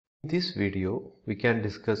In this video, we can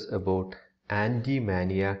discuss about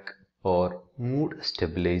anti-maniac or mood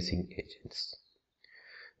stabilizing agents.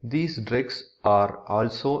 These drugs are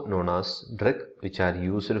also known as drugs which are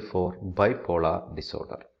used for bipolar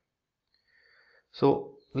disorder. So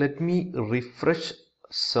let me refresh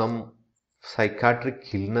some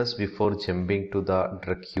psychiatric illness before jumping to the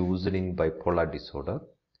drug used in bipolar disorder.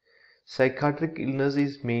 Psychiatric illness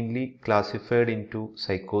is mainly classified into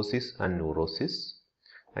psychosis and neurosis.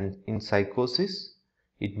 And in psychosis,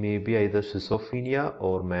 it may be either schizophrenia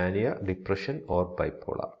or mania, depression or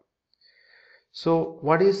bipolar. So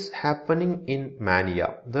what is happening in mania?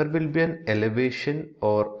 There will be an elevation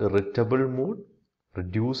or irritable mood,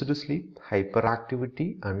 reduced sleep,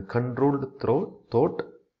 hyperactivity, uncontrolled thought.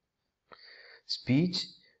 Speech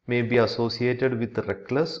may be associated with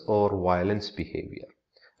reckless or violent behavior.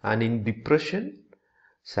 And in depression,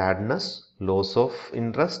 sadness, loss of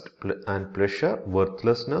interest and pleasure,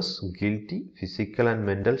 worthlessness, guilty, physical and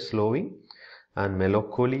mental slowing, and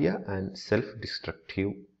melancholia and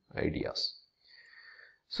self-destructive ideas.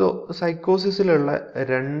 So, psychosisലുള്ള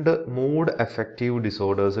രണ്ട് mood affective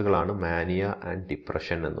ഡിസോർഡേഴ്സുകളാണ് മാനിയ and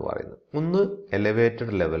depression എന്ന് പറയുന്നത്. ഒന്ന്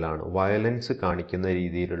elevated ലെവലാണ്, violence കാണിക്കുന്ന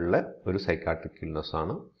രീതിയിലുള്ള ഒരു psychiatric illness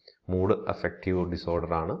ആണ്, mood affective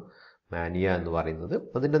disorder ആണ് മാനിയ എന്ന് പറയുന്നത്.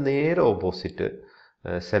 അതിൻ്റെ നേരെ ഓപ്പോസിറ്റ്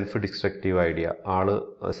സെൽഫ് ഡിസ്ട്രക്റ്റീവ് ഐഡിയ, ആള്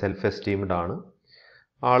സെൽഫ് എസ്റ്റീംഡ് ആണ്,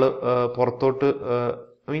 ആള് പുറത്തോട്ട്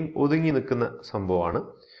ഒതുങ്ങി നിൽക്കുന്ന സംഭവമാണ്.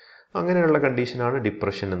 അങ്ങനെയുള്ള കണ്ടീഷനാണ്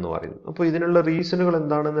ഡിപ്രഷൻ എന്ന് പറയുന്നത്. അപ്പോൾ ഇതിനുള്ള റീസണുകൾ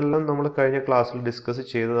എന്താണെന്നെല്ലാം നമ്മൾ കഴിഞ്ഞ ക്ലാസ്സിൽ ഡിസ്കസ്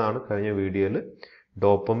ചെയ്തതാണ്. കഴിഞ്ഞ വീഡിയോയിൽ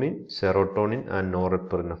ഡോപ്പമിൻ, സെറോട്ടോണിൻ ആൻഡ്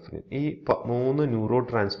നോറെപ്പിനെഫ്രിൻ, ഈ 3 ന്യൂറോ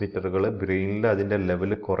ട്രാൻസ്മിറ്ററുകൾ ബ്രെയിനിൽ അതിൻ്റെ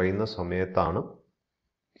ലെവൽ കുറയുന്ന സമയത്താണ്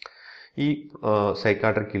ഈ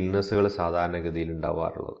സൈക്കാട്രിക് ഇൽനെസ്സുകൾ സാധാരണഗതിയിൽ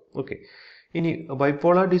ഉണ്ടാവാറുള്ളത്. ഓക്കെ, ഇനി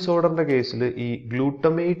ബൈപ്പോളാർ ഡിസോർഡറിൻ്റെ കേസിൽ ഈ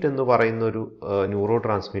ഗ്ലൂട്ടമേറ്റ് എന്ന് പറയുന്ന ഒരു ന്യൂറോ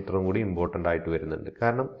ട്രാൻസ്മിറ്ററും കൂടി ഇമ്പോർട്ടൻ്റ് ആയിട്ട് വരുന്നുണ്ട്.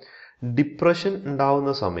 കാരണം ഡിപ്രഷൻ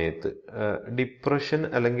ഉണ്ടാവുന്ന സമയത്ത്, ഡിപ്രഷൻ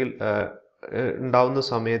അല്ലെങ്കിൽ ഉണ്ടാവുന്ന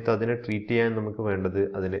സമയത്ത് അതിനെ ട്രീറ്റ് ചെയ്യാൻ നമുക്ക് വേണ്ടത്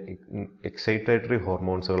അതിന് എക്സൈറ്റേറ്ററി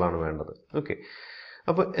ഹോർമോൺസുകളാണ് വേണ്ടത്. ഓക്കെ,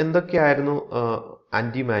 അപ്പോൾ എന്തൊക്കെയായിരുന്നു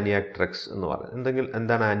ആൻറ്റിമാനിയാക് ഡ്രഗ്സ് എന്ന് പറയുന്നത്?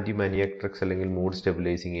 എന്താണ് ആൻറ്റിമാനിയാക് ഡ്രഗ്സ് അല്ലെങ്കിൽ മൂഡ്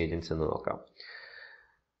സ്റ്റെബിലൈസിങ് ഏജൻറ്റ്സ് എന്ന് നോക്കാം.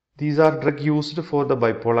 These are drugs used for the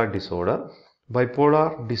bipolar disorder. Bipolar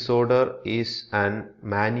disorder is an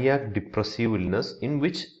maniac depressive illness in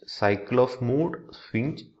which cycle of mood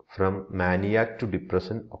swings from maniac to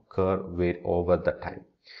depression occur over the time.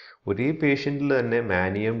 ഒരേ പേഷ്യൻറ്റിൽ തന്നെ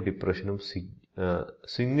മാനിയം ഡിപ്രഷനും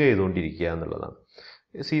swing ചെയ്തുകൊണ്ടിരിക്കുക എന്നുള്ളതാണ്.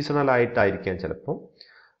 Seasonal ആയിട്ടായിരിക്കാം ചിലപ്പോൾ.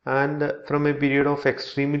 And from A period of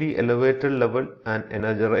extremely elevated level and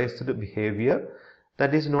എനർജറൈസ്ഡ് behaviour,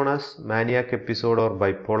 that is known as maniac episode or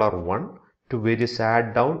bipolar 1, to very sad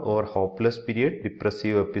down or hopeless period,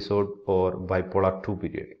 depressive episode or bipolar 2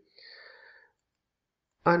 period.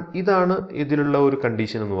 And ഇതാണ് ഇതിലുള്ള ഒരു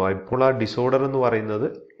condition എന്ന് പറയുന്നത്. Bipolar disorder എന്ന് പറയുന്നത്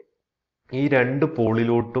ഈ രണ്ട്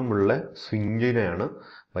പോളിലോട്ടുമുള്ള സ്വിങ്ങിനെയാണ്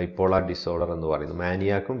bipolar disorder എന്ന് പറയുന്നത്,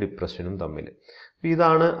 മാനിയാക്കും ഡിപ്രഷനും തമ്മിൽ.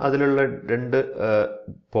 ഇതാണ് അതിലുള്ള രണ്ട്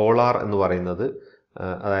പോളാർ എന്ന് പറയുന്നത്.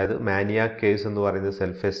 അതായത് മാനിയാക് കേസ് എന്ന് പറയുന്നത്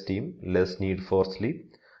self esteem, less need for sleep,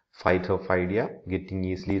 fight of idea, getting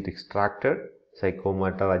easily distracted,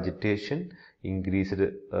 psychomotor agitation, increased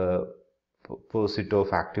pursuit of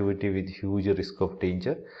activity with huge risk of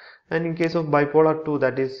danger. And in case of bipolar 2,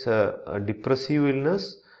 that is depressive illness,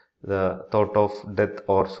 the thought of death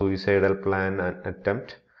or suicidal plan and attempt,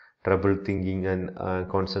 trouble thinking and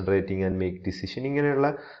concentrating and make decision, ഇങ്ങനെയുള്ള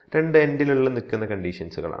രണ്ട് എൻഡിലുള്ള നിൽക്കുന്ന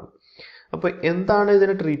കണ്ടീഷൻസുകളാണ്. അപ്പോൾ എന്താണ്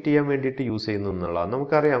ഇതിനെ treat ചെയ്യാൻ വേണ്ടിയിട്ട് use ചെയ്യുന്നത് എന്നുള്ളത്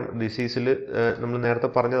നമുക്കറിയാം. ഡിസീസിൽ നമ്മൾ നേരത്തെ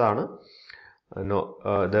പറഞ്ഞതാണ്,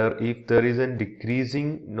 if there is a decreasing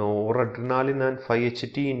noradrenaline and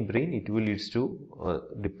 5-HT in brain, it will leads to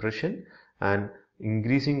depression, and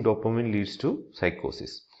increasing dopamine leads to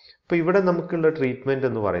psychosis. അപ്പോൾ ഇവിടെ നമുക്കുള്ള ട്രീറ്റ്മെൻറ്റ്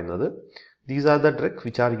എന്ന് പറയുന്നത്, these are the drugs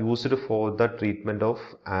which are used for the treatment of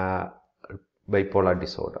bipolar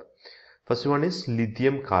disorder. First one is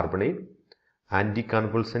lithium carbonate,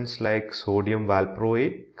 anticonvulsants like sodium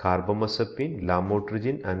valproate, carbamazepine,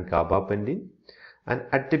 lamotrigine and gabapentin, and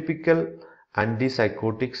atypical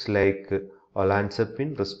antipsychotics like olanzapine,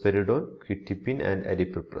 risperidone, quetiapine and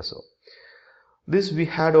aripiprazole. This we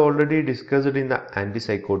had already discussed in the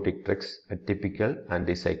antipsychotic drugs, atypical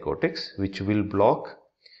antipsychotics, which will block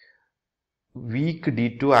weak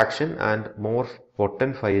D2 action and more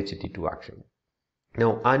potent 5-HT2 action.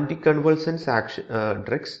 Now anticonvulsants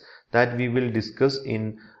drugs that we will discuss in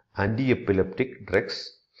anti-epileptic drugs.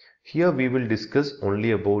 Here we will discuss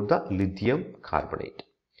only about the lithium carbonate.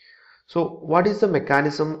 So what is the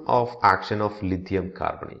mechanism of action of lithium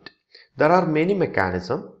carbonate? There are many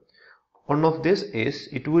mechanisms. One of this is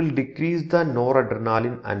it will decrease the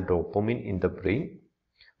noradrenaline and dopamine in the brain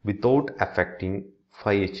without affecting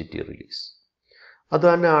 5-HT release. അത്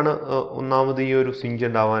തന്നെയാണ് ഒന്നാമത് ഈ ഒരു സിഞ്ച്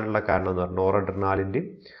ഉണ്ടാവാനുള്ള കാരണം എന്ന് പറഞ്ഞാൽ നോറഡ്രിനാലിൻ്റെയും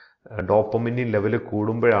ഡോപ്പമിൻ്റെയും level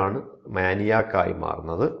കൂടുമ്പോഴാണ് മാനിയാക്കായി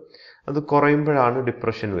മാറുന്നത്. അത് കുറയുമ്പോഴാണ്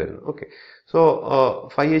ഡിപ്രഷൻ വരുന്നത്. ഓക്കെ, സോ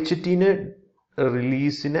 5-HTനെ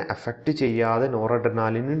റിലീസിനെ അഫക്റ്റ് ചെയ്യാതെ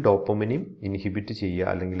നോറഡ്രിനാലിനും ഡോപ്പമിനെയും ഇൻഹിബിറ്റ് ചെയ്യുക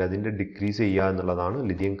അല്ലെങ്കിൽ അതിൻ്റെ ഡിക്രീസ് ചെയ്യുക എന്നുള്ളതാണ്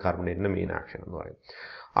ലിഥിയം കാർബണേറ്റിൻ്റെ മെയിൻ ആക്ഷൻ എന്ന് പറയുന്നത്.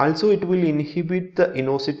 Also, it will inhibit the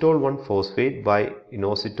inositol 1-phosphate by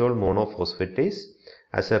inositol monophosphatase.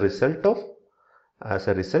 As a result,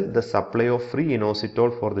 the supply of free inositol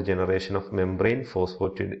for the generation of membrane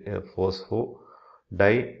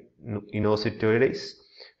phosphodiinositoids,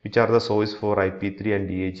 which are the source for IP3 and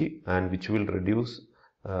DAG, and which is reduced,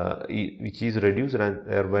 and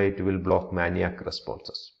thereby it will block maniac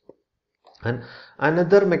responses. And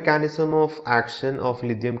another mechanism of action of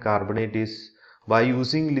lithium carbonate is by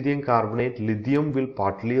using lithium carbonate, lithium will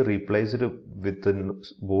partly replace it with the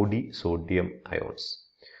body sodium ions.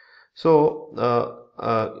 So,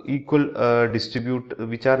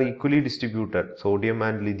 which are equally distributed. Sodium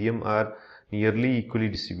and lithium are nearly equally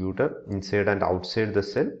distributed inside and outside the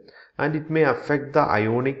cell, and it may affect the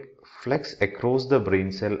ionic flux across the brain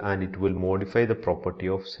cell, and it will modify the property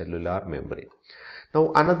of cellular membrane. Now,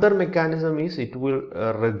 another mechanism is it will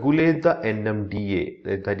regulate the NMDA,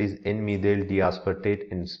 that is N-methyl deaspartate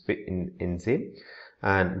enzyme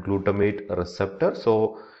and glutamate receptor. So,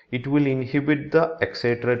 it will inhibit the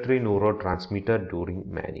excitatory neurotransmitter during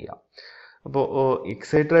mania. അപ്പോൾ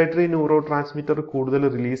excitatory neuro transmitter കൂടുതൽ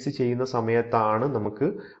release ചെയ്യുന്ന സമയത്താണ് നമുക്ക്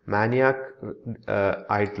maniac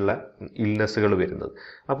ആയിട്ടുള്ള ഇൽനെസ്സുകൾ വരുന്നത്.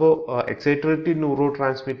 അപ്പോൾ excitatory neuro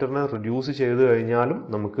ട്രാൻസ്മിറ്ററിനെ reduce ചെയ്ത് കഴിഞ്ഞാലും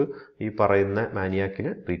നമുക്ക് ഈ പറയുന്ന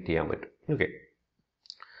മാനിയാക്കിനെ ട്രീറ്റ് ചെയ്യാൻ പറ്റും. Okay,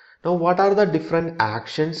 now what are the different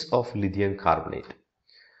actions of lithium carbonate?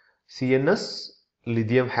 CNS,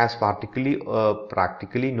 lithium has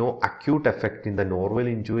practically no acute effect in the normal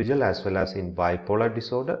individual as well as in bipolar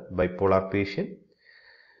disorder, bipolar patient.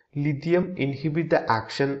 Lithium inhibit the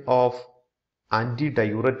action of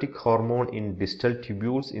antidiuretic hormone in distal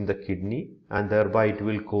tubules in the kidney, and thereby it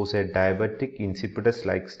will cause a diabetic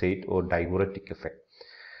insipidus-like state or diuretic effect.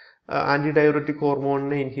 Antidiuretic hormone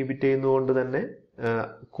inhibit ചെയ്യുന്നതുകൊണ്ട് തന്നെ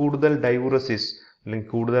കൂടുതൽ diuresis അല്ലെങ്കിൽ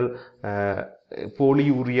കൂടുതൽ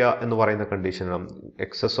polyuria എന്ന് പറയുന്ന condition,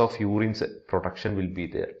 excess of urine production will be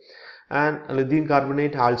there. And lithium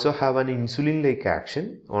carbonate also have an insulin-like action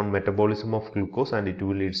on metabolism of glucose, and it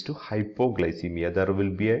will lead to hypoglycemia. There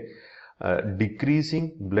will be a decreasing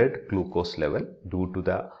blood glucose level due to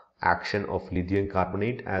the action of lithium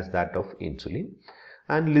carbonate as that of insulin.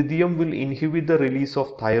 And lithium will inhibit the release of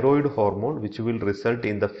thyroid hormone, which will result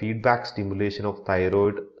in the feedback stimulation of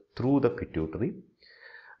thyroid through the pituitary.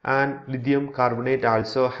 And lithium carbonate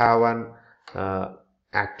also have an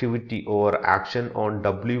activity or action on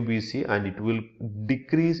WBC, and it will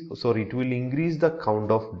increase the count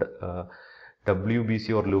of WBC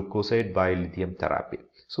or leukocyte by lithium therapy.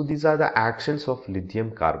 So these are the actions of lithium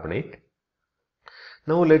carbonate.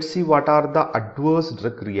 Now let's see what are the adverse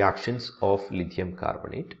drug reactions of lithium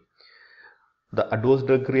carbonate. The adverse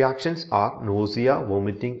drug reactions are nausea,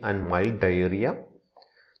 vomiting and mild diarrhea,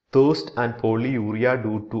 thirst and polyuria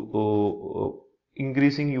due to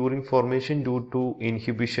increasing urine formation due to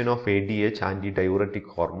inhibition of ADH, antidiuretic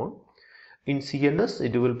hormone. In CNS,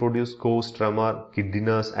 it will produce cough, tremor,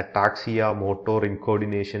 giddiness, ataxia, motor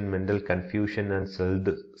incoordination, mental confusion and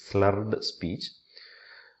slurred speech.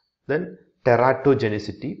 Then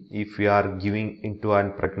teratogenicity, if we are giving into a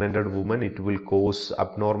pregnant woman, it will cause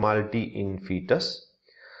abnormality in fetus.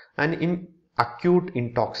 And in acute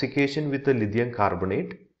intoxication with the lithium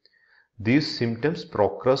carbonate, these symptoms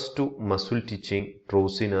progress to muscle twitching,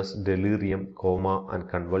 drowsiness, delirium, coma and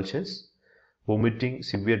convulsions, vomiting,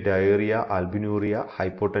 severe diarrhea, albuminuria,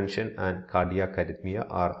 hypotension and cardiac arrhythmia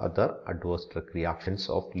are other adverse drug reactions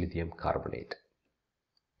of lithium carbonate.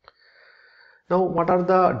 Now, what are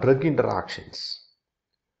the drug interactions?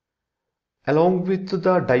 Along with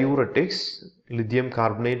the diuretics, lithium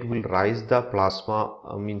carbonate will raise the plasma,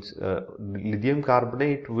 lithium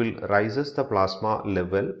carbonate will raises the plasma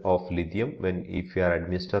level of lithium when if you are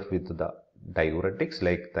administered with the diuretics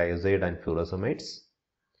like thiazide and furosemides.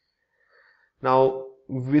 Now,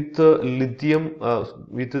 with lithium,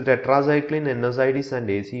 with tetracycline, NSAIDs and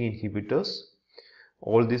ACE inhibitors,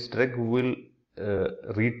 all these drugs will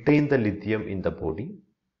retain the lithium in the body,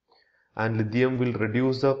 and lithium will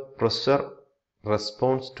reduce the pressure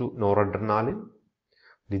response to noradrenaline.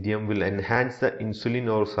 Lithium will enhance the insulin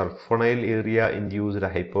or sulfonyl area induced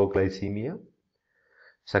hypoglycemia.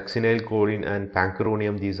 succinylcholine and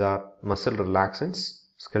pancuronium, these are muscle relaxants,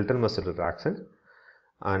 skeletal muscle relaxants,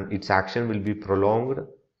 and its action will be prolonged,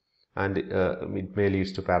 and it may lead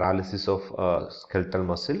to paralysis of skeletal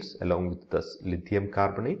muscles along with the lithium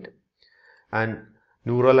carbonate. And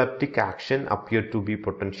neuroleptic action appeared to be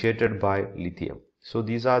potentiated by lithium. So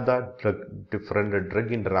these are the different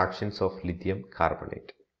drug interactions of lithium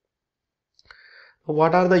carbonate.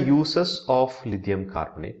 What are the uses of lithium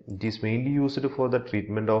carbonate? It is mainly used for the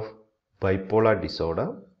treatment of bipolar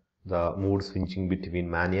disorder, the mood switching between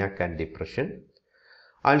maniac and depression.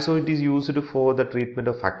 Also, it is used for the treatment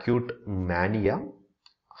of acute mania,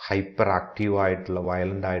 hyperactive ആയിട്ടുള്ള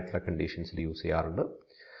violent ആയിട്ടുള്ള conditions use ചെയ്യാറുണ്ട്.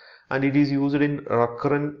 And it is used in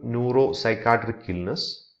recurrent neuropsychiatric illness,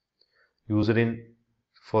 used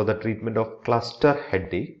for the treatment of cluster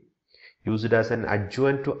headache, used as an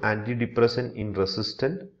adjuvant to antidepressant in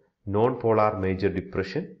resistant non-polar major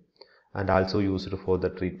depression, and also used for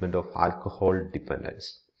the treatment of alcohol dependence.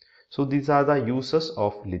 So these are the uses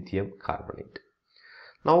of lithium carbonate.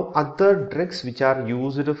 Now other drugs which are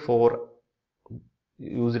used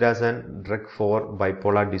as a drug for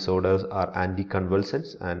bipolar disorders are anticonvulsants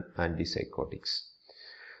and antipsychotics.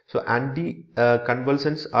 So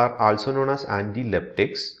anticonvulsants are also known as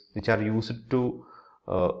antileptics, which are used to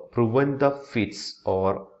prevent the fits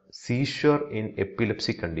or seizure in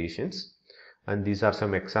epilepsy conditions, and these are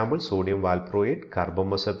some examples: sodium valproate,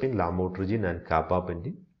 carbamazepine, lamotrigine, and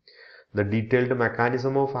gabapentin. The detailed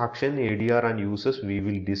mechanism of action, ADR, and uses we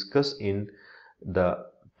will discuss in the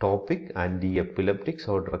topic anti-epileptics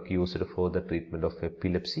or drug used for the treatment of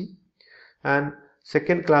epilepsy. And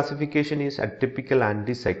second classification is atypical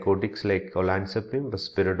antipsychotics like olanzapine,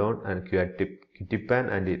 risperidone, and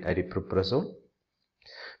quetiapine and aripiprazole.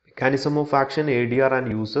 Mechanism of action, ADR,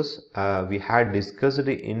 and uses we had discussed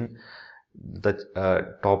in the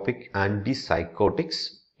topic antipsychotics,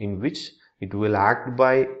 in which it will act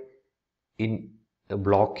by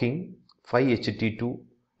blocking 5-HT2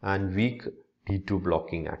 and weak D2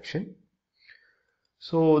 blocking action.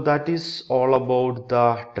 So that is all about the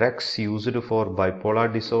drugs used for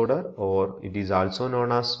bipolar disorder, or it is also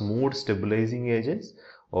known as mood stabilizing agents,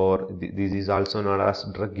 or this is also known as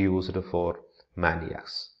drug used for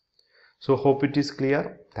maniacs. So hope it is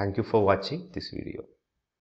clear. Thank you for watching this video.